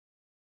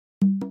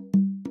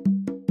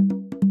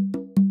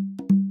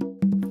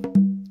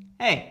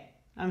Hey,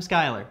 I'm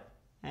Skylar,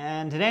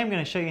 and today I'm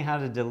going to show you how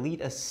to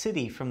delete a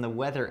city from the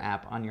weather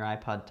app on your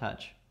iPod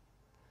Touch.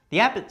 The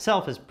app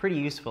itself is pretty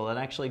useful. It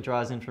actually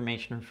draws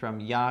information from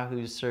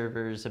Yahoo's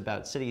servers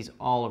about cities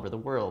all over the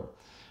world.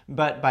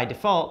 But by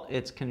default,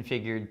 it's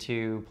configured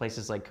to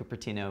places like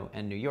Cupertino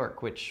and New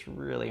York, which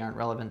really aren't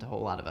relevant to a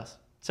whole lot of us.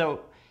 So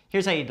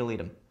here's how you delete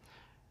them.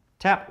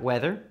 Tap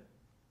Weather.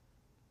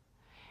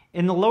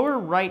 In the lower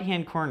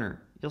right-hand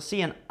corner, you'll see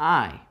an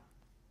eye.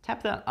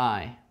 Tap that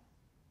eye.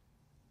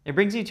 It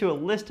brings you to a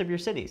list of your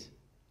cities.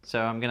 So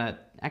I'm going to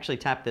actually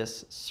tap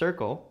this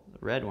circle,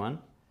 the red one,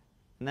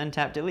 and then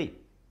tap Delete.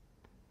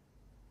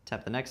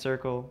 Tap the next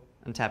circle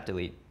and tap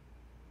Delete.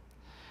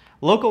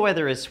 Local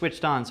weather is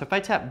switched on, so if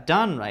I tap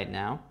Done right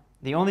now,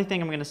 the only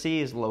thing I'm going to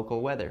see is local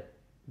weather.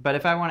 But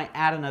if I want to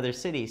add another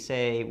city,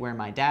 say where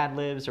my dad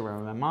lives or where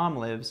my mom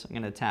lives, I'm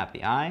going to tap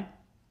the eye,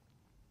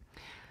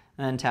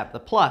 and then tap the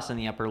plus in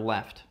the upper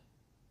left.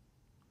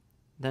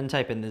 Then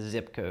type in the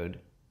zip code.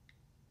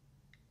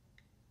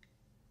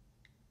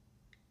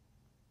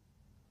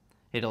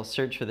 It'll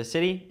search for the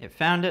city, it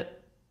found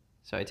it,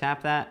 so I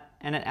tap that,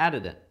 and it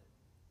added it.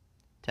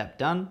 Tap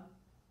Done,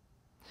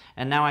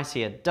 and now I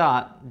see a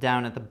dot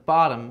down at the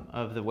bottom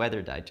of the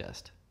weather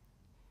digest.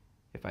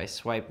 If I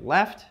swipe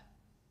left,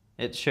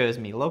 it shows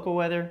me local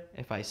weather.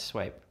 If I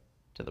swipe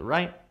to the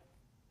right,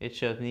 it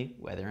shows me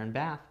weather in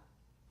Bath.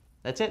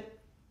 That's it.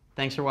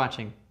 Thanks for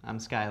watching. I'm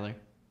Skylar.